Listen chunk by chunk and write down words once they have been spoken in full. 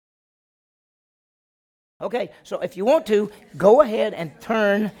Okay, so if you want to, go ahead and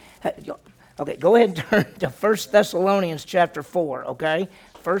turn. Okay, go ahead and turn to 1 Thessalonians chapter 4, okay?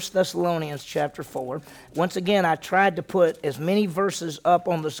 1 Thessalonians chapter 4. Once again, I tried to put as many verses up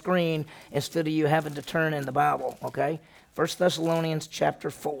on the screen instead of you having to turn in the Bible, okay? 1 Thessalonians chapter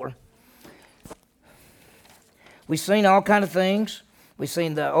 4. We've seen all kind of things. We've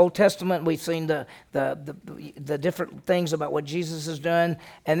seen the Old Testament. We've seen the different things about what Jesus has done.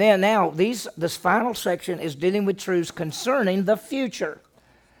 And then now, this final section is dealing with truths concerning the future.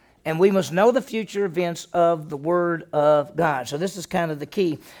 And we must know the future events of the Word of God. So this is kind of the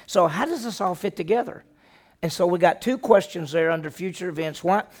key. So how does this all fit together? And so we got two questions there under future events.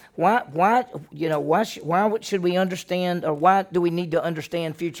 Why should we understand, or why do we need to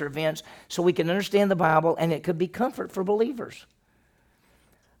understand future events so we can understand the Bible, and it could be comfort for believers?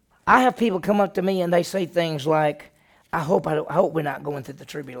 I have people come up to me and they say things like, I hope we're not going through the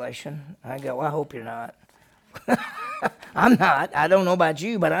tribulation. I go, I hope you're not. I'm not. I don't know about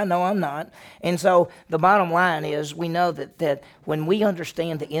you, but I know I'm not. And so the bottom line is we know that when we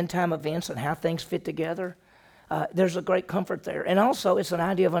understand the end time events and how things fit together, there's a great comfort there. And also it's an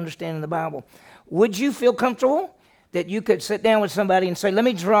idea of understanding the Bible. Would you feel comfortable that you could sit down with somebody and say, let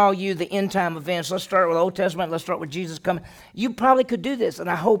me draw you the end time events. Let's start with the Old Testament. Let's start with Jesus coming. You probably could do this, and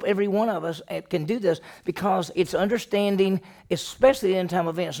I hope every one of us can do this because it's understanding, especially the end time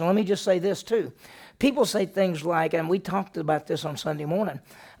events. And let me just say this too. People say things like, and we talked about this on Sunday morning,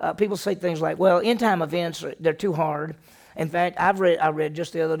 people say things like, well, end time events, they're too hard. In fact, I read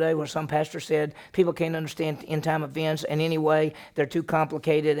just the other day where some pastor said people can't understand end time events, and anyway, they're too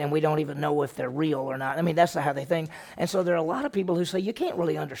complicated, and we don't even know if they're real or not. I mean, that's how they think. And so there are a lot of people who say you can't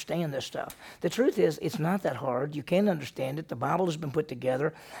really understand this stuff. The truth is, it's not that hard. You can understand it. The Bible has been put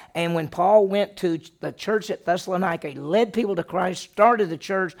together. And when Paul went to the church at Thessalonica, he led people to Christ, started the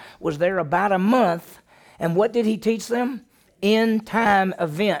church, was there about a month, and what did he teach them? End time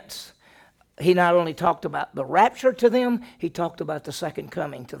events. He not only talked about the rapture to them, he talked about the second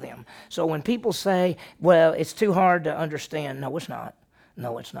coming to them. So when people say, well, it's too hard to understand, no, it's not.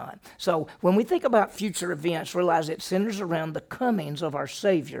 No, it's not. So when we think about future events, realize it centers around the comings of our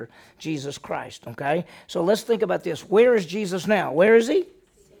Savior, Jesus Christ, okay? So let's think about this. Where is Jesus now? Where is he?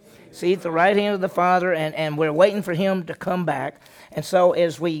 See, at the right hand of the Father, and we're waiting for him to come back. And so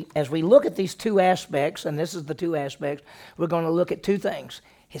as we look at these two aspects, and this is the two aspects, we're going to look at two things.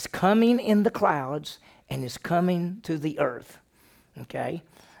 His coming in the clouds and his coming to the earth, okay?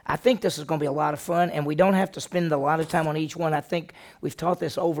 I think this is going to be a lot of fun, and we don't have to spend a lot of time on each one. I think we've taught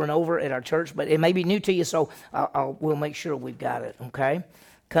this over and over at our church, but it may be new to you, so we'll make sure we've got it, okay?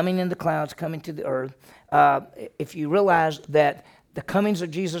 Coming in the clouds, coming to the earth. If you realize that the comings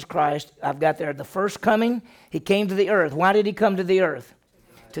of Jesus Christ, I've got there the first coming, he came to the earth. Why did he come to the earth?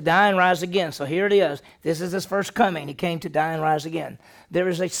 To die and rise again. So here it is. This is his first coming. He came to die and rise again. There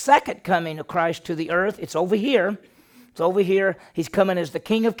is a second coming of Christ to the earth. It's over here. It's over here. He's coming as the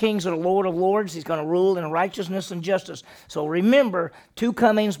King of Kings and the Lord of Lords. He's going to rule in righteousness and justice. So remember, two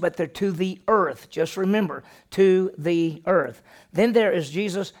comings, but they're to the earth. Just remember, to the earth. Then there is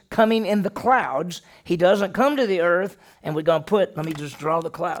Jesus coming in the clouds. He doesn't come to the earth, and we're going to let me just draw the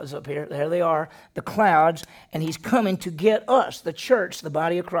clouds up here. There they are, the clouds, and he's coming to get us, the church, the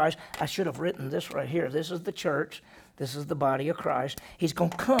body of Christ. I should have written this right here. This is the church. This is the body of Christ. He's going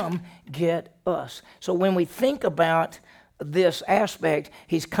to come get us. So when we think about this aspect,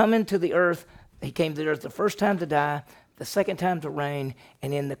 he's coming to the earth. He came to the earth the first time to die, the second time to reign,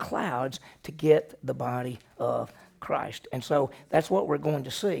 and in the clouds to get the body of Christ. And so that's what we're going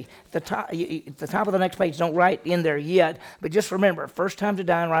to see. The top of the next page, don't write in there yet, but just remember, first time to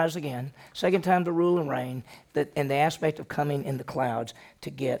die and rise again, second time to rule and reign, and the aspect of coming in the clouds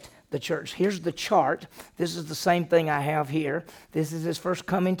to get the church. Here's the chart. This is the same thing I have here. This is his first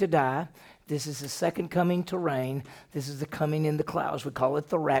coming to die. This is his second coming to reign. This is the coming in the clouds. We call it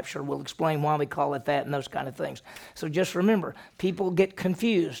the rapture. We'll explain why we call it that and those kind of things. So just remember, people get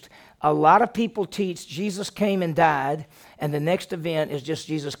confused. A lot of people teach Jesus came and died, and the next event is just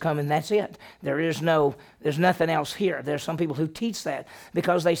Jesus coming. That's it. There's nothing else here. There's some people who teach that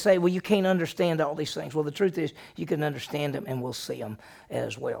because they say, well, you can't understand all these things. Well, the truth is you can understand them, and we'll see them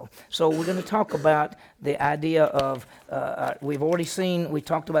as well. So we're going to talk about the idea of, we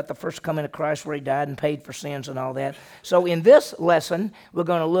talked about the first coming of Christ where he died and paid for sins and all that. So in this lesson, we're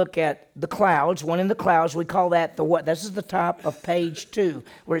going to look at the clouds, one in the clouds. We call that the what? This is the top of page 2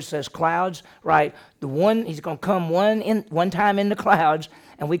 where it says clouds, right? The one, he's going to come one time in the clouds,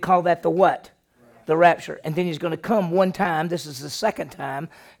 and we call that the what? The rapture. And then he's going to come one time, this is the second time,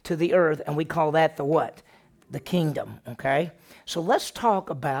 to the earth, and we call that the what? The kingdom, okay? So let's talk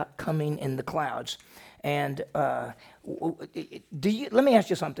about coming in the clouds. And let me ask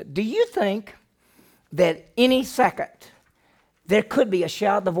you something. Do you think that any second there could be a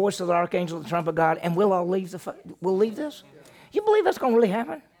shout, the voice of the archangel, the trumpet of God, and we'll all leave we'll leave this? You believe that's going to really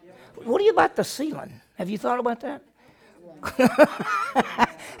happen? What do you about the ceiling? Have you thought about that?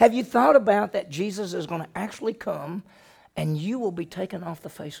 Have you thought about that Jesus is going to actually come and you will be taken off the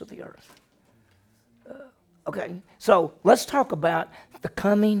face of the earth? Okay, so let's talk about the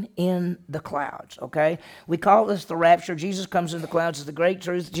coming in the clouds, okay? We call this the rapture. Jesus comes in the clouds is the great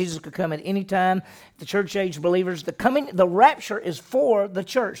truth. Jesus could come at any time. The church age believers, the rapture is for the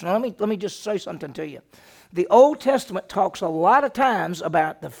church. Now let me just say something to you. The Old Testament talks a lot of times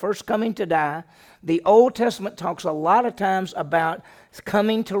about the first coming to die. The Old Testament talks a lot of times about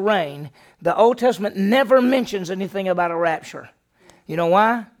coming to reign. The Old Testament never mentions anything about a rapture. You know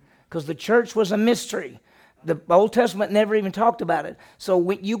why? Because the church was a mystery. The Old Testament never even talked about it. So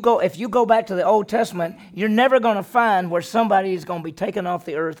if you go back to the Old Testament, you're never going to find where somebody is going to be taken off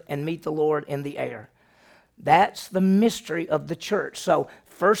the earth and meet the Lord in the air. That's the mystery of the church. So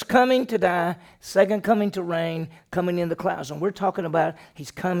first coming to die, second coming to reign, coming in the clouds. And we're talking about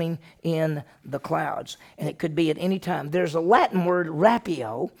he's coming in the clouds. And it could be at any time. There's a Latin word,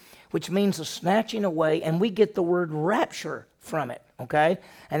 rapio, which means a snatching away, and we get the word rapture from it, okay?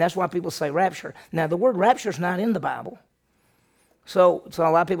 And that's why people say rapture. Now, the word rapture is not in the Bible. So a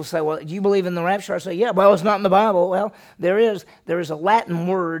lot of people say, well, do you believe in the rapture? I say, yeah, well, it's not in the Bible. Well, there is a Latin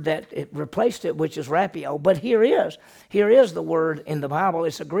word that it replaced it, which is rapio. But here is the word in the Bible.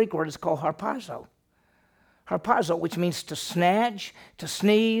 It's a Greek word. It's called harpazo. Harpazo, which means to snatch, to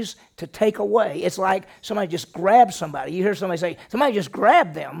sneeze, to take away. It's like somebody just grabbed somebody. You hear somebody say, somebody just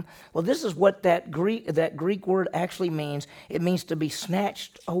grabbed them. Well, this is what that Greek word actually means. It means to be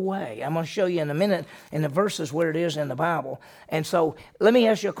snatched away. I'm going to show you in a minute in the verses where it is in the Bible. And so let me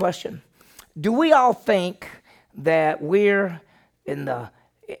ask you a question. Do we all think that we're in the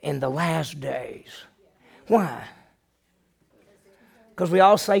last days? Why? Because we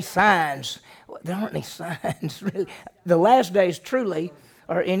all say signs. There aren't any signs, really. The last days truly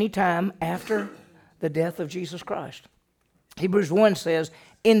are any time after the death of Jesus Christ. Hebrews 1 says,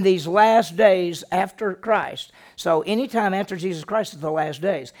 in these last days after Christ. So any time after Jesus Christ is the last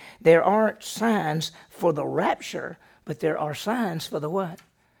days. There aren't signs for the rapture, but there are signs for the what?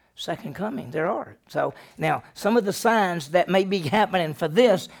 Second coming. There are. So now, some of the signs that may be happening for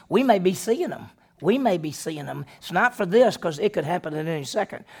this, we may be seeing them. We may be seeing them. It's not for this because it could happen at any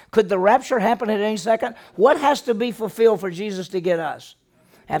second. Could the rapture happen at any second? What has to be fulfilled for Jesus to get us?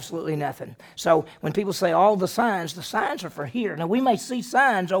 Absolutely nothing. So when people say all the signs are for here. Now we may see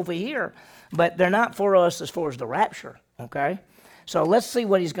signs over here, but they're not for us as far as the rapture, okay? So let's see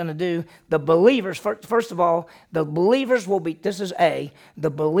what he's going to do. The believers, first of all, the believers will be, this is A, the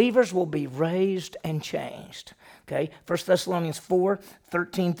believers will be raised and changed. Okay, 1 Thessalonians 4,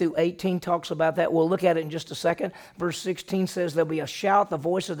 13 through 18 talks about that. We'll look at it in just a second. Verse 16 says there'll be a shout, the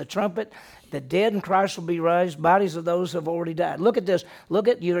voice of the trumpet. The dead in Christ will be raised, bodies of those who have already died. Look at this.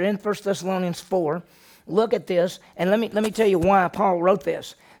 You're in 1 Thessalonians 4. Look at this, and let me tell you why Paul wrote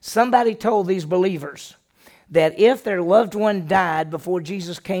this. Somebody told these believers that if their loved one died before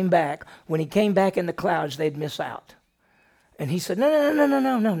Jesus came back, when he came back in the clouds, they'd miss out. And he said, no,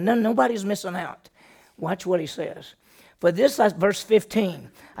 nobody's missing out. Watch what he says. For this, verse 15,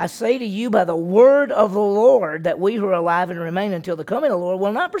 I say to you by the word of the Lord that we who are alive and remain until the coming of the Lord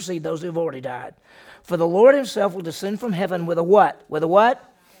will not precede those who have already died. For the Lord himself will descend from heaven with a what? With a what?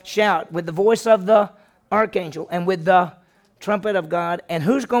 Shout. With the voice of the archangel and with the trumpet of God. And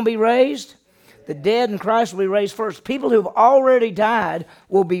who's going to be raised? The dead in Christ will be raised first. People who have already died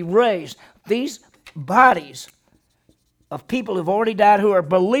will be raised. These bodies of people who've already died who are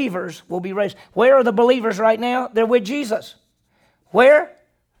believers will be raised. Where are the believers right now? They're with Jesus. Where?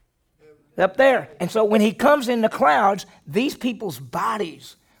 Up there. And so when he comes in the clouds, these people's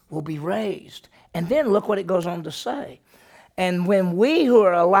bodies will be raised. And then look what it goes on to say. And when we who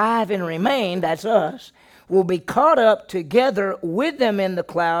are alive and remain, that's us, will be caught up together with them in the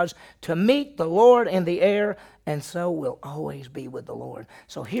clouds to meet the Lord in the air, and so we'll always be with the Lord.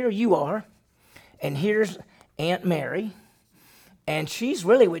 So here you are, and here's Aunt Mary, and she's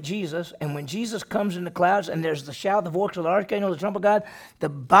really with Jesus, and when Jesus comes in the clouds and there's the shout, the voice of the archangel, the trumpet of God, the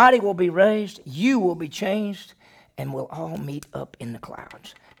body will be raised, you will be changed, and we'll all meet up in the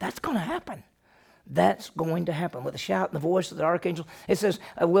clouds. That's going to happen. That's going to happen with the shout and the voice of the archangel. It says,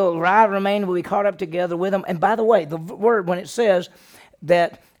 we'll arrive, remain, we'll be caught up together with them. And by the way, the word, when it says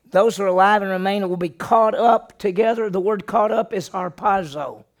that those who are alive and remain will be caught up together, the word caught up is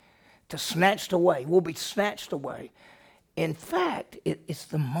harpazo, to snatched away. We'll be snatched away. In fact, it's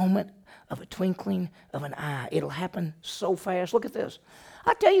the moment of a twinkling of an eye. It'll happen so fast. Look at this.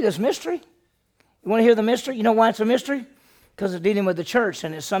 I'll tell you this mystery. You want to hear the mystery? You know why it's a mystery? Because it's dealing with the church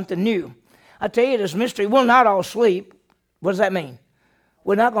and it's something new. I tell you this mystery. We'll not all sleep. What does that mean?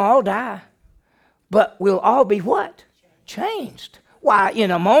 We're not going to all die. But we'll all be what? Changed. Why,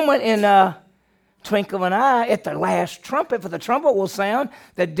 in a moment, in a twinkle of an eye, at the last trumpet, for the trumpet will sound,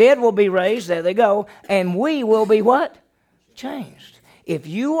 the dead will be raised, there they go, and we will be what? Changed. If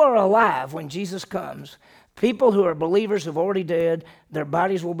you are alive when Jesus comes, people who are believers who've already died, their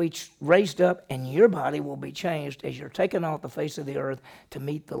bodies will be raised up, and your body will be changed as you're taken off the face of the earth to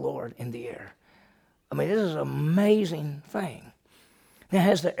meet the Lord in the air. I mean, this is an amazing thing. Now,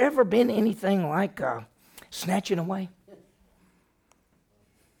 has there ever been anything like snatching away?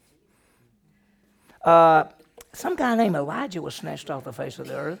 Some guy named Elijah was snatched off the face of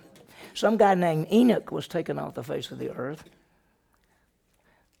the earth. Some guy named Enoch was taken off the face of the earth.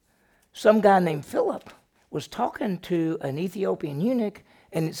 Some guy named Philip was talking to an Ethiopian eunuch,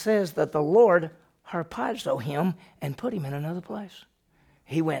 and it says that the Lord harpazo him and put him in another place.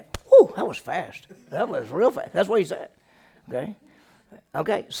 He went, whew, that was fast. That was real fast. That's what he said.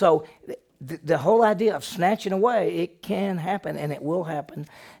 Okay, so the whole idea of snatching away, it can happen and it will happen,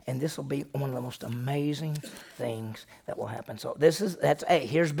 and this will be one of the most amazing things that will happen. So that's A.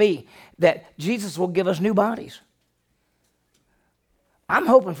 Here's B, that Jesus will give us new bodies. I'm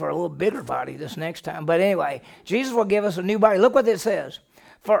hoping for a little bigger body this next time, but anyway, Jesus will give us a new body. Look what it says.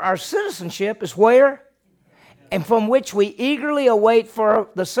 For our citizenship is where? And from which we eagerly await for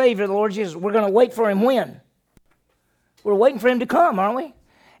the Savior, the Lord Jesus. We're going to wait for him when? We're waiting for him to come, aren't we?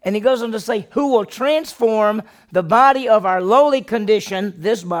 And he goes on to say, who will transform the body of our lowly condition,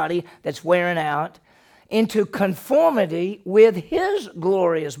 this body that's wearing out, into conformity with his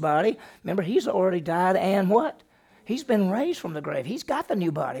glorious body. Remember, he's already died and what? He's been raised from the grave. He's got the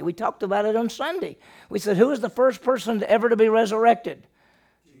new body. We talked about it on Sunday. We said, who is the first person ever to be resurrected?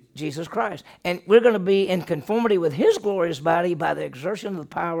 Jesus Christ. And we're going to be in conformity with his glorious body by the exertion of the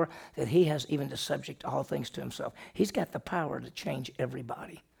power that he has even to subject all things to himself. He's got the power to change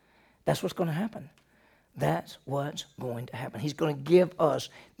everybody. That's what's going to happen. That's what's going to happen. He's going to give us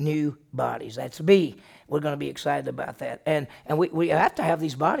new bodies. That's B. We're going to be excited about that. And we have to have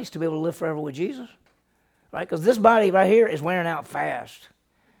these bodies to be able to live forever with Jesus. Right? Because this body right here is wearing out fast.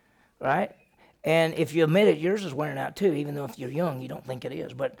 Right? And if you admit it, yours is wearing out too, even though if you're young, you don't think it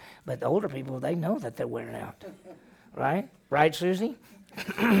is. But the older people, they know that they're wearing out. Right? Right, Susie?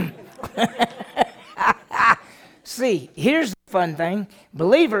 See, here's the fun thing.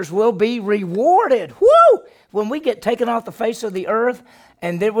 Believers will be rewarded. Woo! When we get taken off the face of the earth,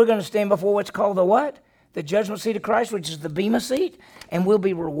 and then we're going to stand before what's called the what? The judgment seat of Christ, which is the bema seat, and we'll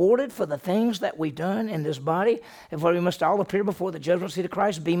be rewarded for the things that we've done in this body. And for we must all appear before the judgment seat of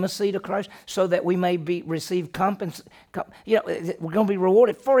Christ, bema seat of Christ, so that we may receive compensation. We're going to be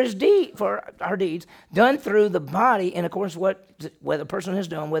rewarded for for our deeds done through the body in accordance with what the person has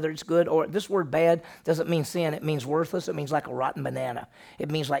done, whether it's good or this word bad doesn't mean sin. It means worthless. It means like a rotten banana.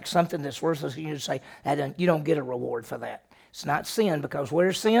 It means like something that's worthless. You just say you don't get a reward for that. It's not sin, because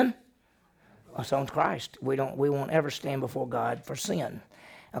where's sin? It's on Christ. We won't ever stand before God for sin.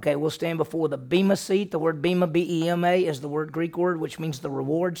 Okay, we'll stand before the bema seat. The word bema, B-E-M-A, is the Greek word, which means the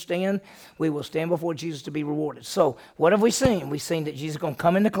reward stand. We will stand before Jesus to be rewarded. So, what have we seen? We've seen that Jesus is going to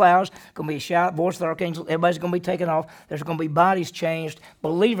come in the clouds, going to be a shout, voice of the archangel, everybody's going to be taken off, there's going to be bodies changed.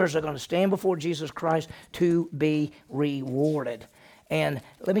 Believers are going to stand before Jesus Christ to be rewarded. And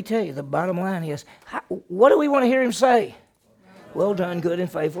let me tell you, the bottom line is, what do we want to hear him say? Well done, good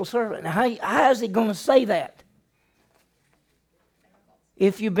and faithful servant. Now, how is he going to say that?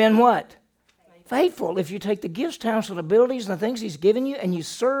 If you've been what? Faithful. If you take the gifts, talents, and abilities and the things he's given you, and you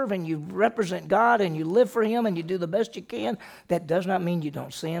serve and you represent God and you live for him and you do the best you can, that does not mean you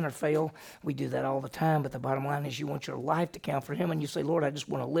don't sin or fail. We do that all the time, but the bottom line is you want your life to count for him, and you say, Lord, I just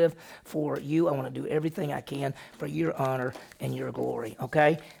want to live for you. I want to do everything I can for your honor and your glory.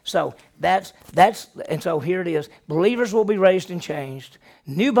 Okay? So and so here it is. Believers will be raised and changed.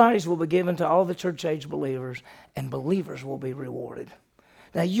 New bodies will be given to all the church age believers, and believers will be rewarded.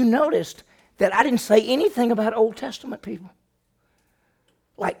 Now, you noticed that I didn't say anything about Old Testament people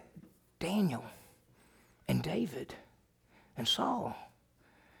like Daniel and David and Saul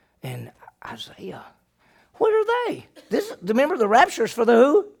and Isaiah. What are they? Remember, the rapture is for the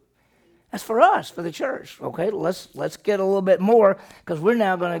who? That's for us, for the church. Okay, let's get a little bit more, because we're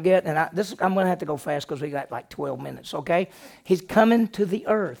now going to get, and I'm going to have to go fast because we got like 12 minutes. Okay, he's coming to the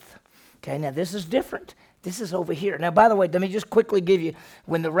earth. Okay, now this is different. This is over here. Now, by the way, let me just quickly give you,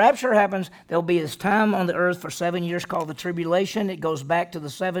 when the rapture happens, there'll be this time on the earth for 7 years called the tribulation. It goes back to the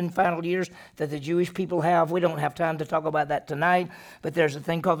 7 final years that the Jewish people have. We don't have time to talk about that tonight, but there's a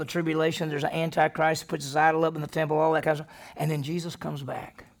thing called the tribulation. There's an Antichrist, puts his idol up in the temple, all that kind of stuff. And then Jesus comes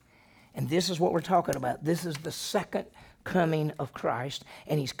back. And this is what we're talking about. This is the second coming of Christ,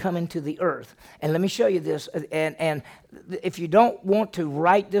 and he's coming to the earth. And let me show you this. And if you don't want to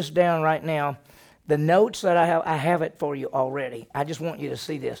write this down right now, the notes that I have it for you already. I just want you to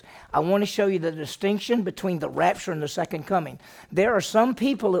see this. I want to show you the distinction between the rapture and the second coming. There are some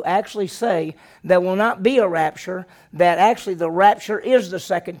people who actually say there will not be a rapture, that actually the rapture is the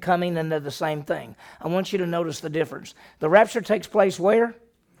second coming and they're the same thing. I want you to notice the difference. The rapture takes place where?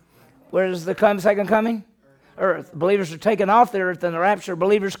 Where is the second coming? Earth. Believers are taken off the earth in the rapture.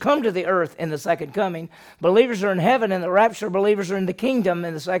 Believers come to the earth in the second coming. Believers are in heaven in the rapture. Believers are in the kingdom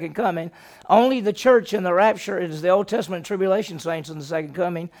in the second coming. Only the church in the rapture is the Old Testament tribulation saints in the second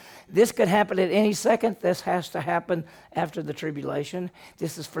coming. This could happen at any second. This has to happen after the tribulation.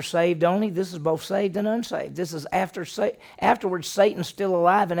 This is for saved only. This is both saved and unsaved. This is afterwards. Satan's still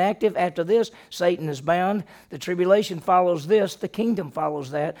alive and active. After this, Satan is bound. The tribulation follows this. The kingdom follows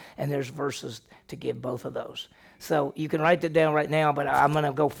that. And there's verses to give both of those. So you can write that down right now, but I'm going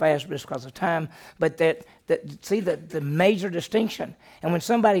to go fast just because of time. But see the major distinction. And when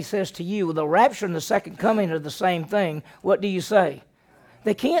somebody says to you, well, the rapture and the second coming are the same thing, what do you say?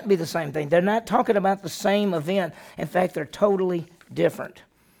 They can't be the same thing. They're not talking about the same event. In fact, they're totally different.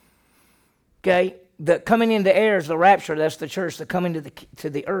 Okay? The coming into air is the rapture. That's the church. The coming to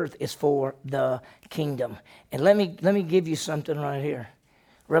the earth is for the kingdom. And let me give you something right here.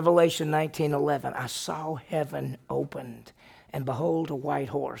 Revelation 19:11. I saw heaven opened, and behold, a white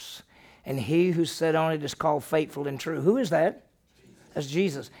horse. And he who sat on it is called Faithful and True. Who is that? That's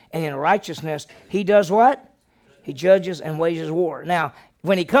Jesus. And in righteousness, he does what? He judges and wages war. Now,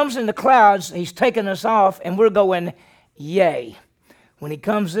 when he comes in the clouds, he's taking us off, and we're going, yay. When he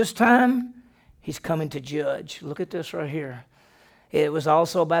comes this time, he's coming to judge. Look at this right here. It was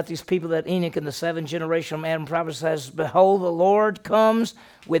also about these people that Enoch in the 7th generation of Adam prophet says, behold, the Lord comes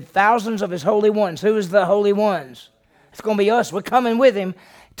with thousands of his holy ones. Who is the holy ones? It's going to be us. We're coming with him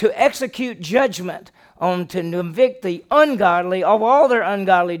to execute judgment on to convict the ungodly of all their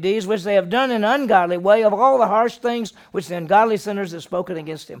ungodly deeds, which they have done in an ungodly way, of all the harsh things which the ungodly sinners have spoken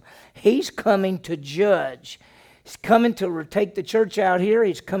against him. He's coming to judge. He's coming to take the church out here.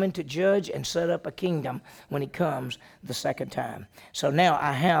 He's coming to judge and set up a kingdom when he comes the second time. So now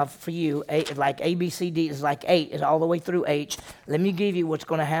I have for you, like A, B, C, D is like 8, is all the way through H. Let me give you what's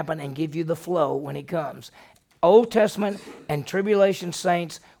going to happen and give you the flow when he comes. Old Testament and tribulation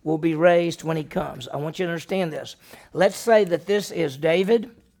saints will be raised when he comes. I want you to understand this. Let's say that this is David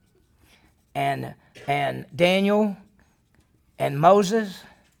and Daniel and Moses,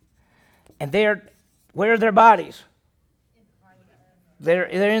 and where are their bodies? They're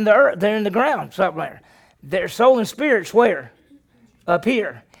in the earth. They're in the ground somewhere. Their soul and spirit's where? Up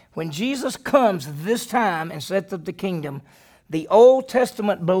here. When Jesus comes this time and sets up the kingdom, the Old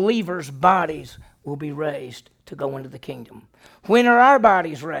Testament believers' bodies will be raised to go into the kingdom. When are our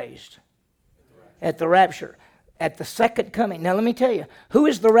bodies raised? At the rapture. At the second coming. Now let me tell you, who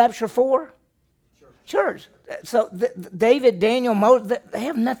is the rapture for? Church. So David, Daniel, Moses, they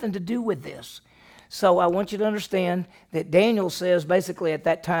have nothing to do with this. So I want you to understand that Daniel says basically at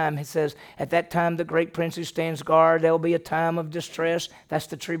that time, he says, at that time the great prince who stands guard, there will be a time of distress. That's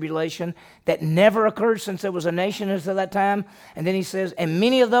the tribulation. That never occurred since there was a nation until that time. And then he says, and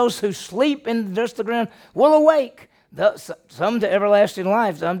many of those who sleep in the dust of the ground will awake. Some to everlasting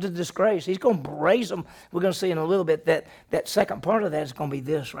life, some to disgrace. He's going to raise them. We're going to see in a little bit that second part of that is going to be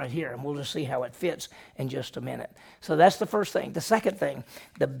this right here, and we'll just see how it fits in just a minute. So that's the first thing. The second thing,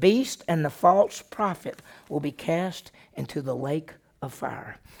 the beast and the false prophet will be cast into the lake of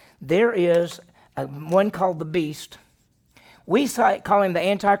fire. There is one called the beast. We call him the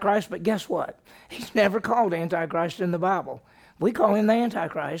Antichrist, but guess what? He's never called Antichrist in the Bible. We call him the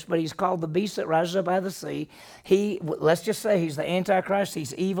Antichrist, but he's called the beast that rises up out of the sea. Let's just say he's the Antichrist.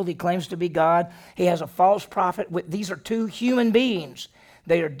 He's evil. He claims to be God. He has a false prophet. These are two human beings.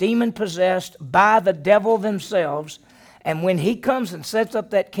 They are demon-possessed by the devil themselves. And when he comes and sets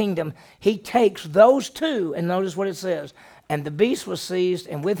up that kingdom, he takes those two, and notice what it says, and the beast was seized,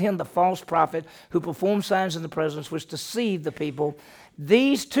 and with him the false prophet who performed signs in the presence, which deceived the people.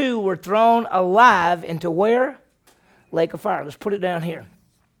 These two were thrown alive into where? Lake of fire. Let's put it down here.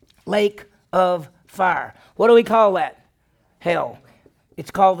 Lake of fire. What do we call that? Hell. It's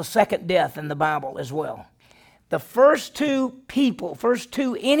called the second death in the Bible as well. The first two people,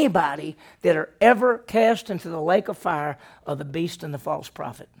 anybody that are ever cast into the lake of fire are the beast and the false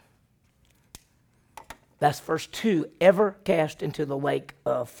prophet. That's the first two ever cast into the lake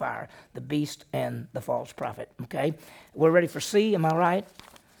of fire, the beast and the false prophet. Okay, we're ready for C, am I right?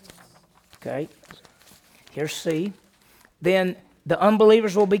 Okay, here's C. Then the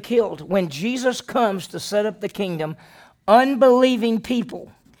unbelievers will be killed. When Jesus comes to set up the kingdom, unbelieving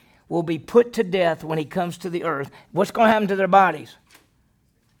people will be put to death when he comes to the earth. What's going to happen to their bodies?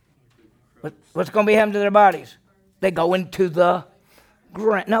 What's going to be happening to their bodies? They go into the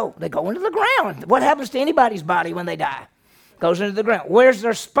ground. No, they go into the ground. What happens to anybody's body when they die? Goes into the ground. Where's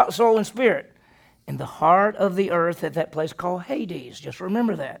their soul and spirit? In the heart of the earth at that place called Hades. Just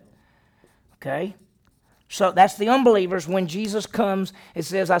remember that. Okay? So that's the unbelievers. When Jesus comes, it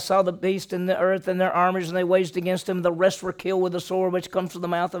says, I saw the beast in the earth and their armies, and they waged against him. The rest were killed with the sword which comes from the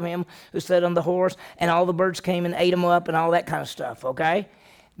mouth of him who sat on the horse, and all the birds came and ate him up and all that kind of stuff, okay?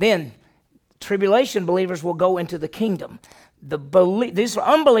 Then tribulation believers will go into the kingdom. These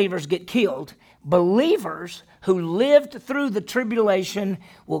unbelievers get killed. Believers who lived through the tribulation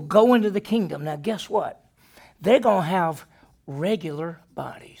will go into the kingdom. Now, guess what? They're going to have regular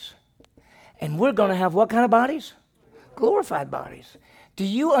bodies. And we're going to have what kind of bodies? Glorified bodies. Do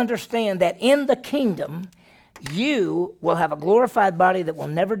you understand that in the kingdom, you will have a glorified body that will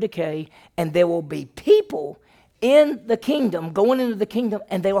never decay, and there will be people in the kingdom, going into the kingdom,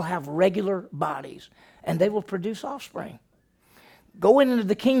 and they will have regular bodies, and they will produce offspring. Going into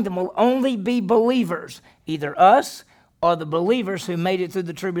the kingdom will only be believers, either us or the believers who made it through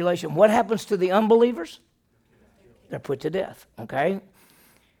the tribulation. What happens to the unbelievers? They're put to death, okay?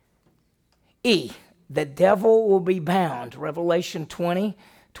 E, the devil will be bound. Revelation 20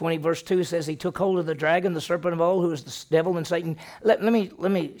 verse 2 says he took hold of the dragon, the serpent of old, who is the devil and Satan. Let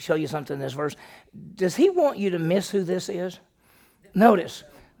me show you something in this verse. Does he want you to miss who this is? Notice,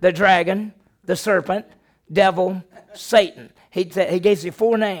 the dragon, the serpent, devil, Satan. He gave you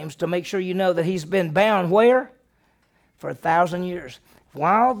 4 names to make sure you know that he's been bound where? For 1,000 years.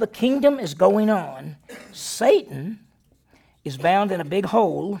 While the kingdom is going on, Satan is bound in a big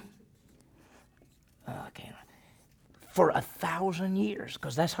hole for 1,000 years,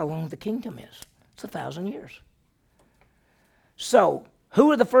 because that's how long the kingdom is. It's 1,000 years. So, who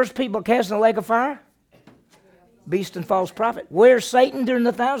are the first people cast in the lake of fire? Beast and false prophet. Where's Satan during the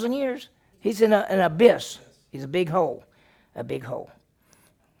 1,000 years? He's in an abyss. He's a big hole. A big hole.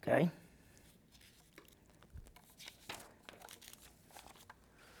 Okay?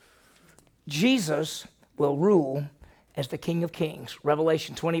 Jesus will rule as the King of Kings.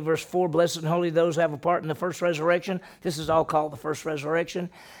 Revelation 20 verse 4, blessed and holy those who have a part in the first resurrection. This is all called the first resurrection.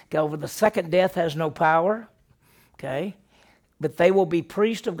 Okay, over the second death has no power. Okay? But they will be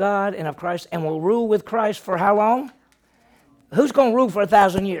priests of God and of Christ and will rule with Christ for how long? Who's going to rule for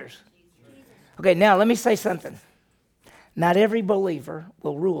 1,000 years? Okay, now let me say something. Not every believer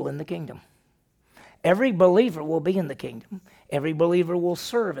will rule in the kingdom. Every believer will be in the kingdom. Every believer will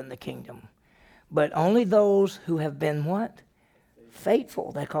serve in the kingdom. But only those who have been what?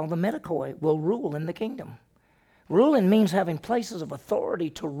 Faithful, they call the medikoi, will rule in the kingdom. Ruling means having places of authority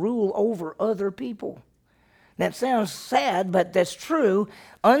to rule over other people. That sounds sad, but that's true.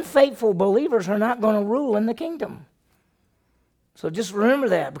 Unfaithful believers are not going to rule in the kingdom. So just remember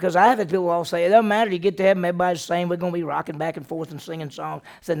that, because I have had people all say, it doesn't matter, you get to heaven, everybody's the same, we're going to be rocking back and forth and singing songs.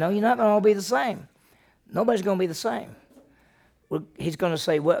 I said, no, you're not going to all be the same. Nobody's going to be the same. Well, he's going to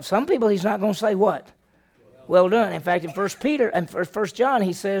say, well, some people he's not going to say what? Well done. In fact, in 1 Peter and 1 John,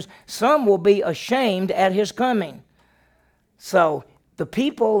 he says, some will be ashamed at his coming. So the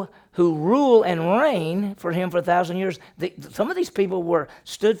people who rule and reign for him for 1,000 years, some of these people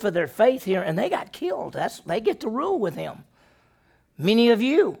stood for their faith here, and they got killed. They get to rule with him. Many of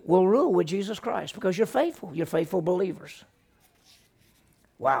you will rule with Jesus Christ because you're faithful. You're faithful believers.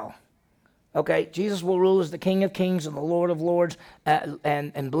 Wow. Okay, Jesus will rule as the King of Kings and the Lord of Lords,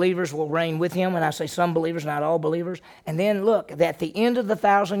 and believers will reign with him. And I say some believers, not all believers. And then look, at the end of the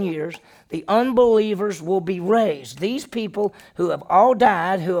 1,000 years, the unbelievers will be raised. These people who have all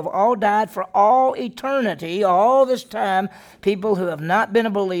died for all eternity, all this time, people who have not been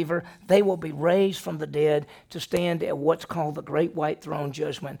a believer, they will be raised from the dead to stand at what's called the Great White Throne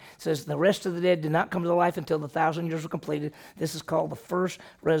Judgment. It says the rest of the dead did not come to life until the 1,000 years were completed. This is called the first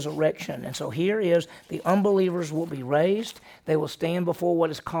resurrection. And so here is the unbelievers will be raised. They will stand before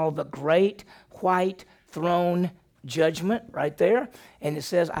what is called the Great White Throne Judgment, right there. And it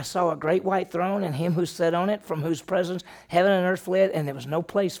says, I saw a great white throne and him who sat on it, from whose presence heaven and earth fled, and there was no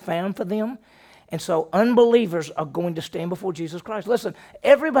place found for them. And so unbelievers are going to stand before Jesus Christ. Listen,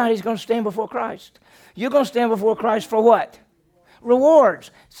 everybody's going to stand before Christ. You're going to stand before Christ for what?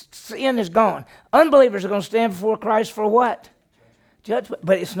 Rewards. Sin is gone. Unbelievers are going to stand before Christ for what? Judgment.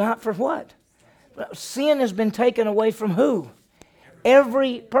 But it's not for what? Sin has been taken away from who?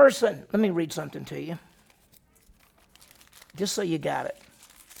 Every person. Let me read something to you, just so you got it.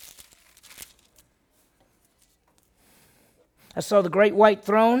 I saw the great white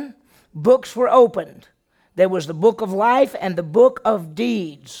throne. Books were opened. There was the book of life and the book of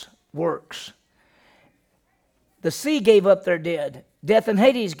deeds, works. The sea gave up their dead. Death and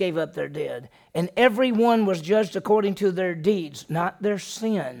Hades gave up their dead. And everyone was judged according to their deeds, not their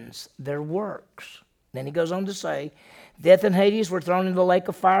sins, their works. Then he goes on to say, death and Hades were thrown into the lake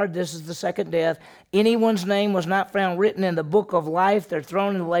of fire. This is the second death. Anyone's name was not found written in the book of life. They're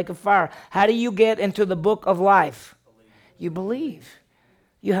thrown in the lake of fire. How do you get into the book of life? You believe.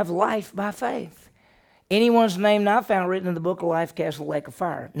 You have life by faith. Anyone's name not found written in the book of life cast in the lake of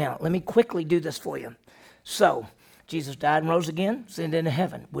fire. Now, let me quickly do this for you. So, Jesus died and rose again, ascended into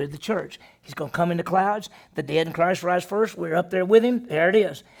heaven. We're the church. He's going to come in the clouds. The dead in Christ rise first. We're up there with him. There it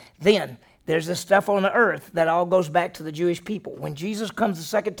is. Then, there's this stuff on the earth that all goes back to the Jewish people. When Jesus comes the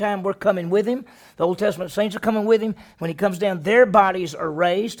second time, we're coming with him. The Old Testament saints are coming with him. When he comes down, their bodies are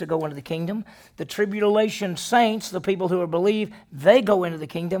raised to go into the kingdom. The tribulation saints, the people who are believe, they go into the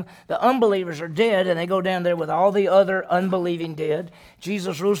kingdom. The unbelievers are dead, and they go down there with all the other unbelieving dead.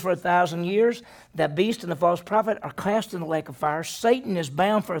 Jesus rules for 1,000 years. The beast and the false prophet are cast in the lake of fire. Satan is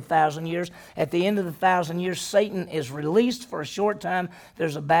bound for 1,000 years. At the end of the 1,000 years, Satan is released for a short time.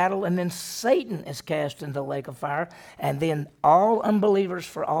 There's a battle, and then Satan is cast into the lake of fire. And then all unbelievers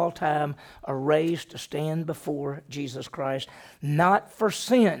for all time are raised to stand before Jesus Christ, not for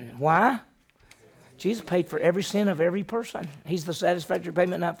sin. Why? Jesus paid for every sin of every person. He's the satisfactory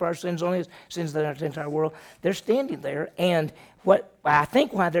payment, not for our sins only, sins of the entire world. They're standing there, and what I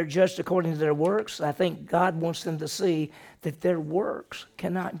think why they're judged according to their works, I think God wants them to see that their works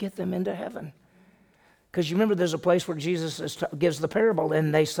cannot get them into heaven. Because you remember there's a place where Jesus gives the parable,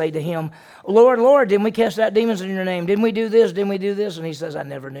 and they say to him, Lord, Lord, didn't we cast out demons in your name? Didn't we do this? Didn't we do this? And he says, I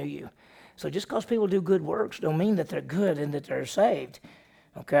never knew you. So just because people do good works don't mean that they're good and that they're saved.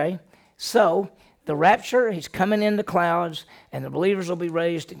 Okay? So the rapture, he's coming in the clouds, and the believers will be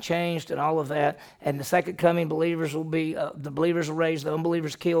raised and changed and all of that. And the second coming, believers will be, the believers are raised, the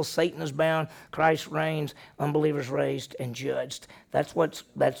unbelievers killed, Satan is bound, Christ reigns, unbelievers raised and judged. That's what's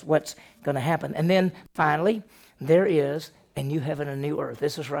going to happen. And then finally, there is a new heaven and a new earth.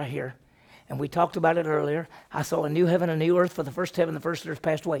 This is right here. And we talked about it earlier. I saw a new heaven and a new earth, for the first heaven, the first earth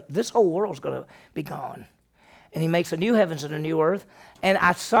passed away. This whole world's going to be gone. And he makes a new heavens and a new earth. And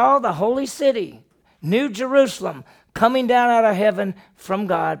I saw the holy city, New Jerusalem, coming down out of heaven from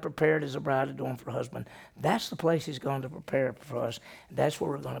God, prepared as a bride adorned for her husband. That's the place he's going to prepare for us. That's where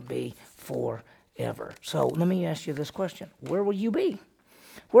we're going to be forever. So let me ask you this question. Where will you be?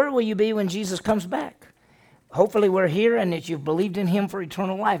 Where will you be when Jesus comes back? Hopefully we're here and that you've believed in him for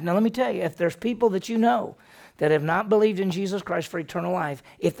eternal life. Now let me tell you, if there's people that you know that have not believed in Jesus Christ for eternal life,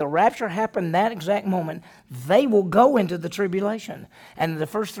 if the rapture happened that exact moment, they will go into the tribulation. And in the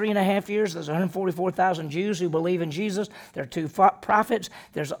first 3.5 years, there's 144,000 Jews who believe in Jesus. There are 2 prophets.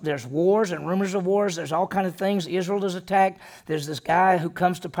 There's wars and rumors of wars. There's all kinds of things. Israel is attacked. There's this guy who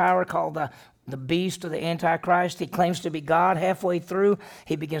comes to power called the beast or the Antichrist. He claims to be God. Halfway through,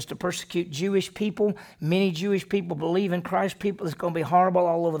 he begins to persecute Jewish people. Many Jewish people believe in Christ. It's going to be horrible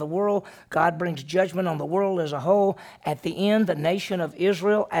all over the world. God brings judgment on the world as a whole. At the end, the nation of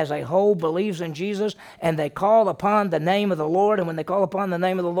Israel as a whole believes in Jesus, and they call upon the name of the Lord. And when they call upon the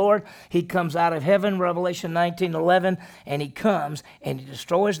name of the Lord, he comes out of heaven, Revelation 19:11, and he comes and he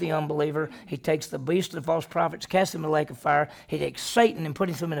destroys the unbeliever. He takes the beast and the false prophets, casts them in the lake of fire. He takes Satan and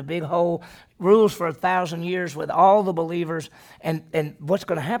puts him in a big hole, rules for 1,000 years with all the believers. And what's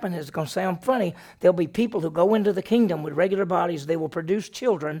going to happen is, it's going to sound funny, there'll be people who go into the kingdom with regular bodies. They will produce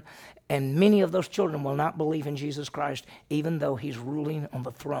children, and many of those children will not believe in Jesus Christ, even though he's ruling on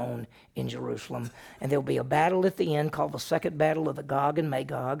the throne in Jerusalem. And there'll be a battle at the end called the Second Battle of the Gog and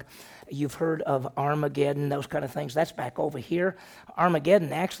Magog. You've heard of Armageddon, those kind of things. That's back over here.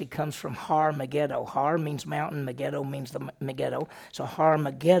 Armageddon actually comes from Har Megiddo. Har means mountain, Megiddo means the Megiddo. So Har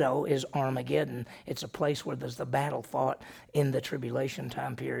Megiddo is Armageddon. It's a place where there's the battle fought in the tribulation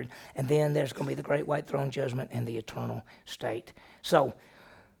time period. And then there's going to be the great white throne judgment and the eternal state. So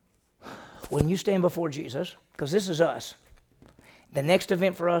when you stand before Jesus, because this is us, the next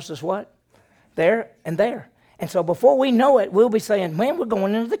event for us is what? There and there. And so before we know it, we'll be saying, man, we're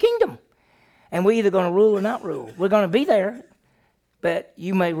going into the kingdom. And we're either going to rule or not rule. We're going to be there, but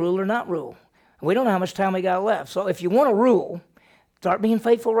you may rule or not rule. We don't know how much time we got left. So if you want to rule, start being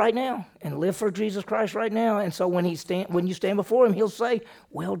faithful right now and live for Jesus Christ right now. And so when you stand before him, he'll say,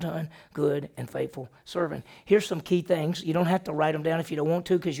 well done, good and faithful servant. Here's some key things. You don't have to write them down if you don't want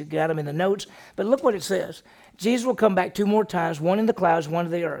to because you got them in the notes. But look what it says. Jesus will come back 2 more times, one in the clouds, one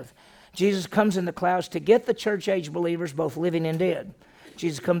in the earth. Jesus comes in the clouds to get the church-age believers, both living and dead.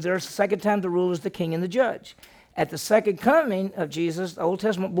 Jesus comes there a second time to rule as the king and the judge. At the second coming of Jesus, the Old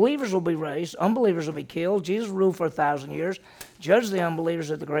Testament believers will be raised, unbelievers will be killed. Jesus will rule for 1,000 years, judge the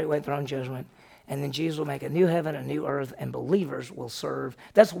unbelievers at the great white throne judgment, and then Jesus will make a new heaven, a new earth, and believers will serve.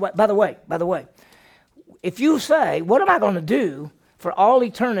 That's what. By the way, if you say, "What am I going to do for all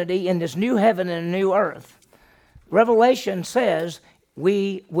eternity in this new heaven and a new earth?" Revelation says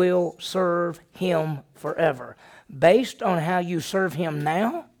we will serve him forever. Based on how you serve him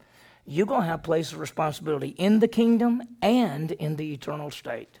now, you're going to have place of responsibility in the kingdom and in the eternal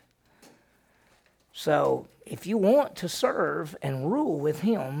state. So if you want to serve and rule with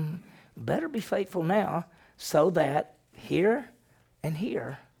him, better be faithful now so that here and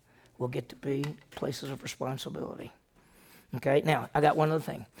here will get to be places of responsibility. Okay, now I got one other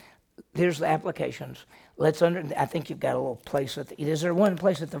thing. Here's the applications. I think you've got a little place is there one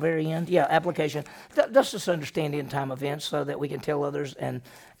place at the very end? Yeah, application. Let's just understand end time events so that we can tell others and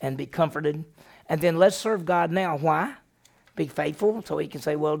be comforted. And then let's serve God now. Why? Be faithful so he can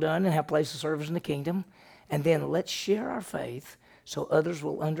say well done and have place of service in the kingdom. And then let's share our faith so others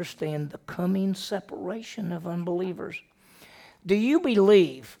will understand the coming separation of unbelievers. Do you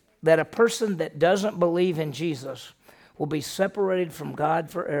believe that a person that doesn't believe in Jesus will be separated from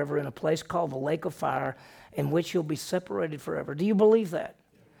God forever in a place called the lake of fire in which he'll be separated forever? Do you believe that?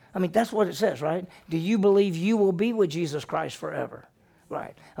 I mean, that's what it says, right? Do you believe you will be with Jesus Christ forever?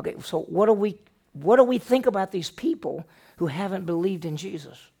 Right. Okay, so what do we think about these people who haven't believed in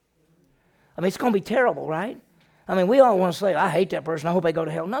Jesus? I mean, it's going to be terrible, right? I mean, we all want to say, I hate that person, I hope they go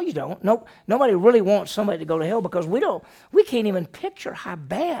to hell. No, you don't. Nope. Nobody really wants somebody to go to hell because we can't even picture how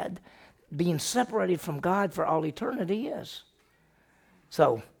bad being separated from God for all eternity is.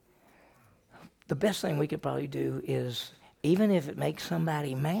 So, the best thing we could probably do is, even if it makes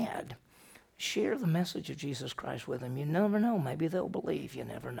somebody mad, share the message of Jesus Christ with them. You never know. Maybe they'll believe. You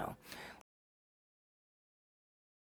never know.